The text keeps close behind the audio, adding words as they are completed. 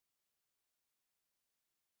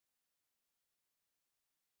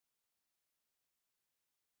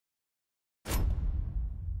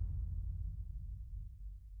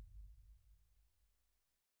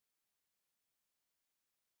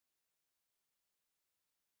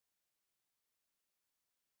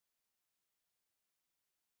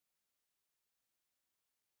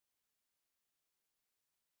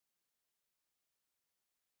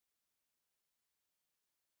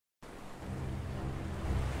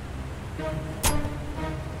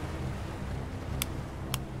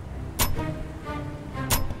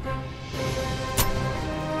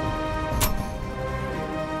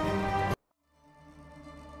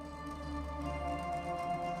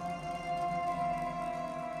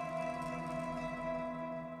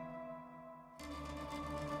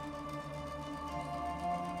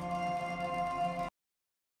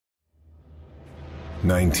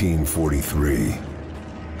1943.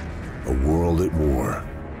 A world at war.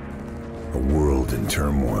 A world in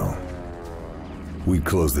turmoil. We'd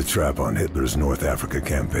closed the trap on Hitler's North Africa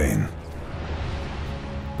campaign.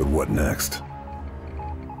 But what next?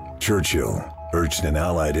 Churchill urged an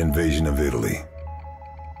Allied invasion of Italy.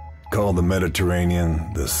 Called the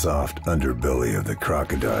Mediterranean the soft underbelly of the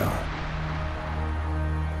crocodile.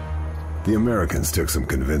 The Americans took some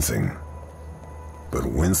convincing, but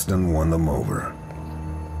Winston won them over.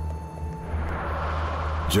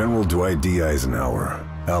 General Dwight D. Eisenhower,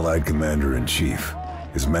 Allied Commander-in-Chief,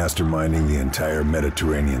 is masterminding the entire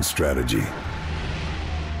Mediterranean strategy.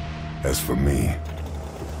 As for me,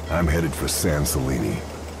 I'm headed for San Celini,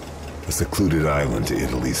 a secluded island to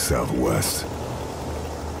Italy's southwest.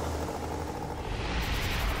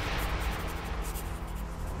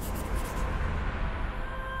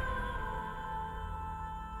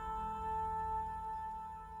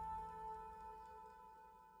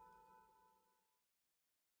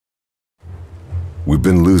 We've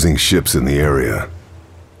been losing ships in the area.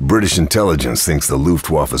 British intelligence thinks the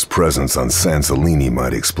Luftwaffe's presence on San Celini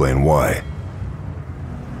might explain why.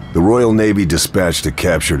 The Royal Navy dispatched a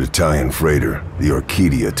captured Italian freighter, the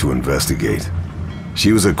Orchidia, to investigate.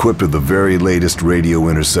 She was equipped with the very latest radio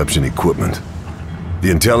interception equipment.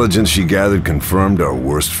 The intelligence she gathered confirmed our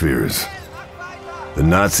worst fears. The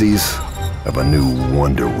Nazis have a new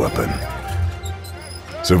wonder weapon.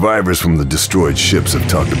 Survivors from the destroyed ships have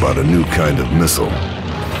talked about a new kind of missile.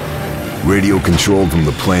 Radio controlled from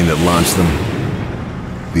the plane that launched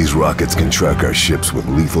them, these rockets can track our ships with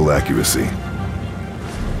lethal accuracy.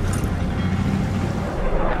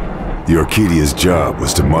 The Orchidia's job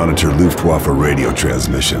was to monitor Luftwaffe radio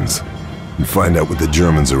transmissions and find out what the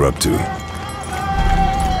Germans are up to.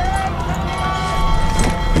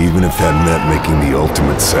 Even if that meant making the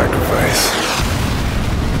ultimate sacrifice.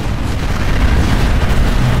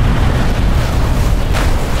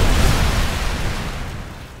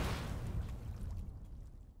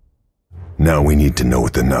 Now we need to know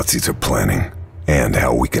what the Nazis are planning, and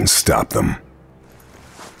how we can stop them.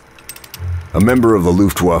 A member of the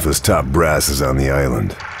Luftwaffe's top brass is on the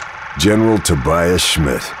island. General Tobias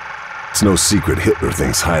Schmidt. It's no secret Hitler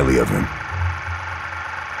thinks highly of him.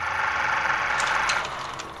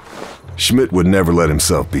 Schmidt would never let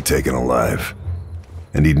himself be taken alive,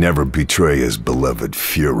 and he'd never betray his beloved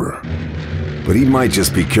Führer. But he might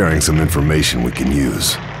just be carrying some information we can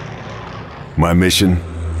use. My mission?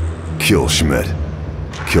 Kill Schmidt.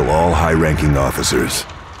 Kill all high-ranking officers.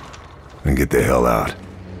 And get the hell out.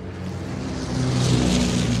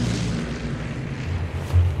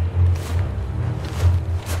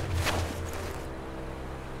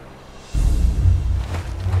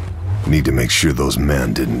 Need to make sure those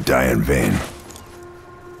men didn't die in vain.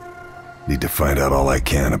 Need to find out all I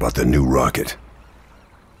can about the new rocket.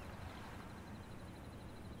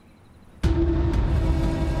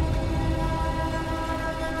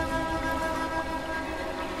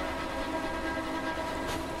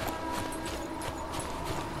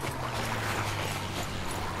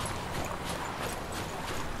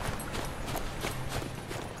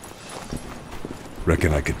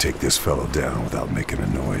 Reckon I could take this fellow down without making a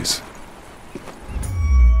noise.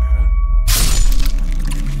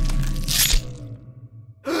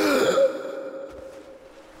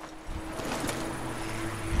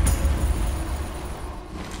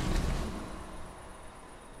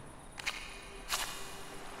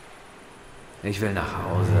 Ich will nach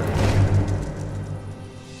Hause.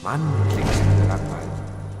 Mann, klingt schon langweilig.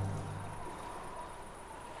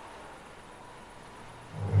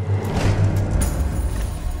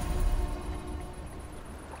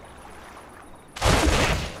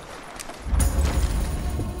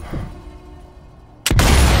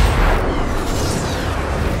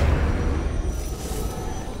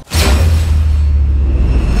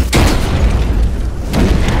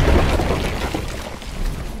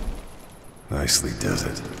 Nicely does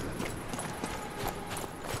it.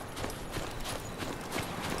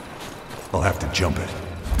 I'll have to jump it.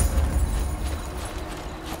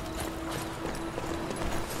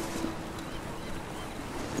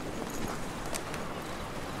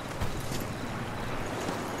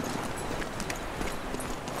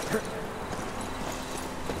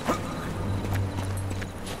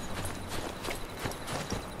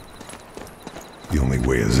 The only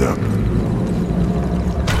way is up.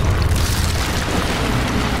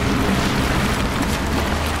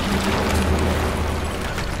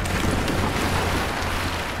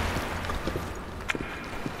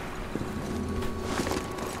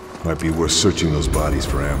 Might be worth searching those bodies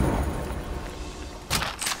for ammo.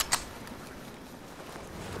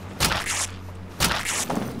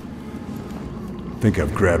 Think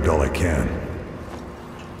I've grabbed all I can.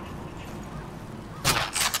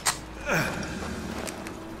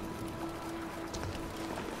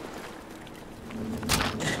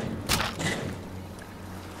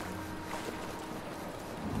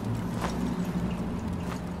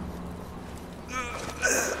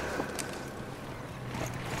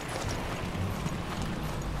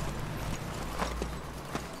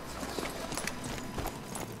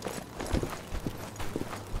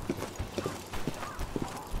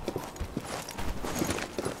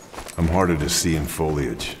 I'm harder to see in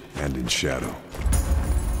foliage and in shadow.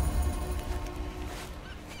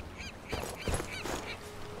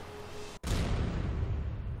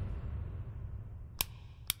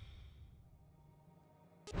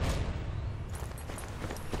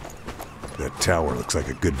 That tower looks like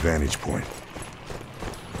a good vantage point.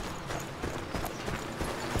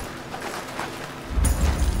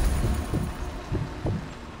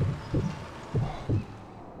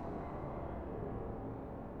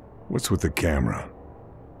 What's with the camera?